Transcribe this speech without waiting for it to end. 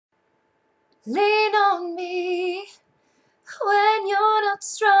Lean on me when you're not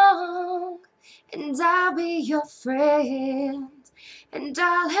strong, and I'll be your friend, and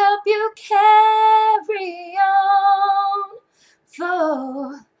I'll help you carry on.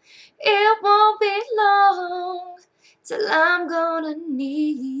 For it won't be long till I'm gonna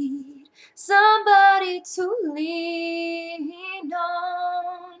need somebody to lean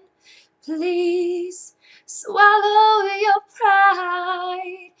on. Please swallow your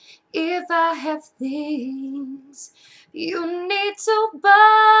pride if I have things you need to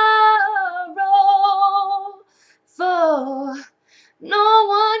borrow. For no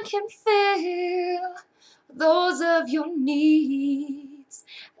one can fill those of your needs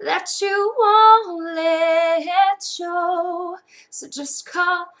that you won't let show. So just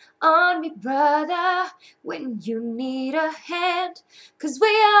call on me, brother, when you need a hand, 'cause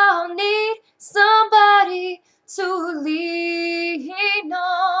we all need somebody to lean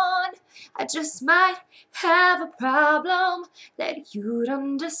on. I just might have a problem that you'd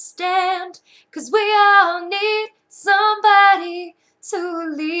understand, 'cause we all need somebody to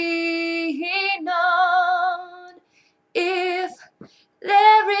lean on. If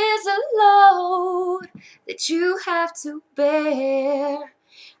there is a load that you have to bear,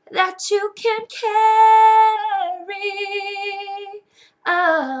 that you can carry,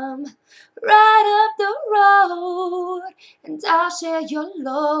 I'm right up the road, and I'll share your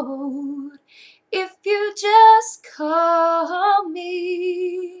load if you just call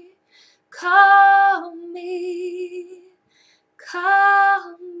me, call me,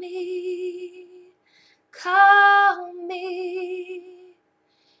 call me, call me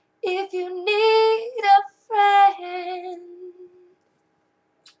if you need